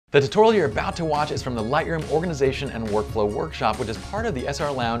The tutorial you're about to watch is from the Lightroom Organization and Workflow Workshop, which is part of the SR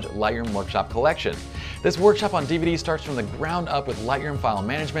Lounge Lightroom Workshop collection. This workshop on DVD starts from the ground up with Lightroom file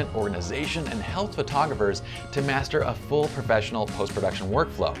management, organization, and helps photographers to master a full professional post-production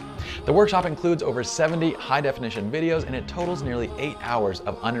workflow. The workshop includes over 70 high-definition videos, and it totals nearly 8 hours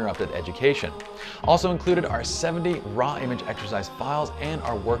of uninterrupted education. Also included are 70 raw image exercise files and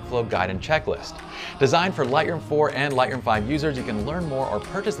our workflow guide and checklist. Designed for Lightroom 4 and Lightroom 5 users, you can learn more or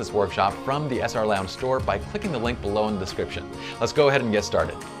purchase this workshop from the SR Lounge store by clicking the link below in the description. Let's go ahead and get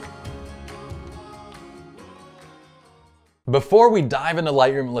started. Before we dive into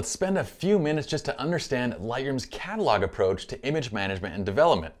Lightroom, let's spend a few minutes just to understand Lightroom's catalog approach to image management and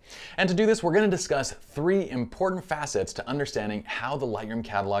development. And to do this, we're going to discuss 3 important facets to understanding how the Lightroom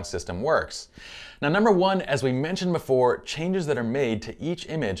catalog system works. Now, number 1, as we mentioned before, changes that are made to each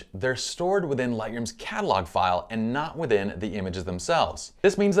image, they're stored within Lightroom's catalog file and not within the images themselves.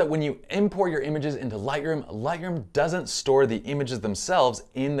 This means that when you import your images into Lightroom, Lightroom doesn't store the images themselves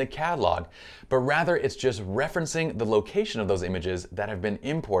in the catalog, but rather it's just referencing the location of those images that have been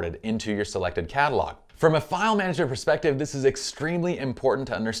imported into your selected catalog. From a file manager perspective, this is extremely important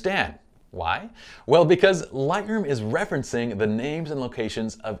to understand. Why? Well, because Lightroom is referencing the names and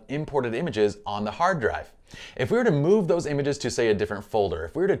locations of imported images on the hard drive. If we were to move those images to, say, a different folder,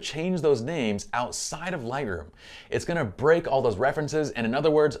 if we were to change those names outside of Lightroom, it's going to break all those references, and in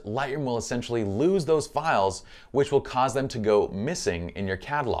other words, Lightroom will essentially lose those files, which will cause them to go missing in your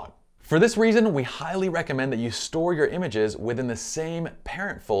catalog. For this reason, we highly recommend that you store your images within the same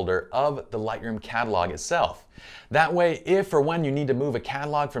parent folder of the Lightroom catalog itself. That way, if or when you need to move a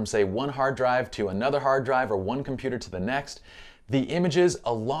catalog from, say, one hard drive to another hard drive or one computer to the next, the images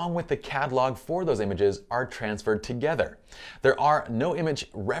along with the catalog for those images are transferred together. There are no image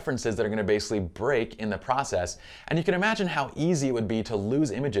references that are going to basically break in the process, and you can imagine how easy it would be to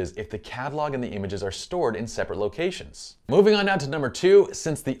lose images if the catalog and the images are stored in separate locations. Moving on now to number 2,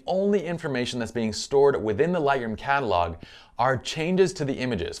 since the only information that's being stored within the Lightroom catalog are changes to the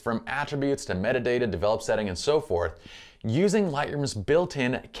images, from attributes to metadata, develop setting, and so forth, using Lightroom's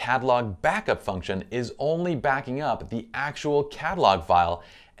built-in catalog backup function is only backing up the actual catalog file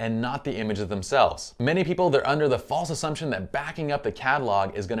and not the images themselves. Many people, they're under the false assumption that backing up the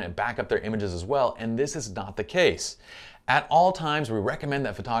catalog is going to back up their images as well, and this is not the case. At all times, we recommend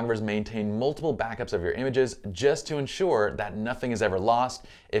that photographers maintain multiple backups of your images just to ensure that nothing is ever lost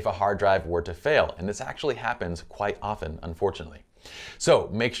if a hard drive were to fail, and this actually happens quite often, unfortunately. So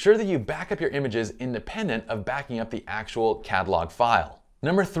make sure that you back up your images independent of backing up the actual catalog file.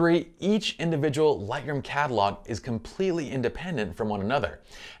 Number 3, each individual Lightroom catalog is completely independent from one another.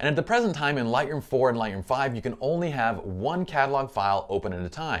 And at the present time in Lightroom 4 and Lightroom 5, you can only have one catalog file open at a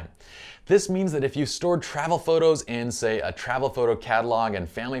time. This means that if you stored travel photos in, say, a travel photo catalog and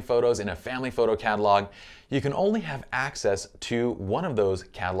family photos in a family photo catalog, you can only have access to one of those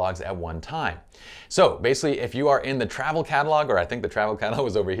catalogs at one time. So basically, if you are in the travel catalog, or I think the travel catalog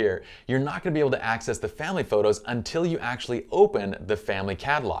was over here, you're not going to be able to access the family photos until you actually open the family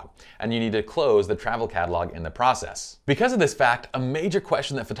catalog, and you need to close the travel catalog in the process. Because of this fact, a major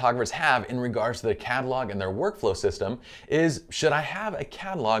question that photographers have in regards to the catalog and their workflow system is, should I have a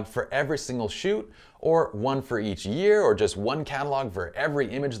catalog for every single shoot, or one for each year, or just one catalog for every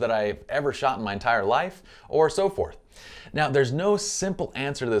image that I've ever shot in my entire life, or so forth? Now, there's no simple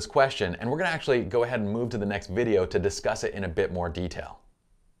answer to this question, and we're going to actually go ahead and move to the next video to discuss it in a bit more detail.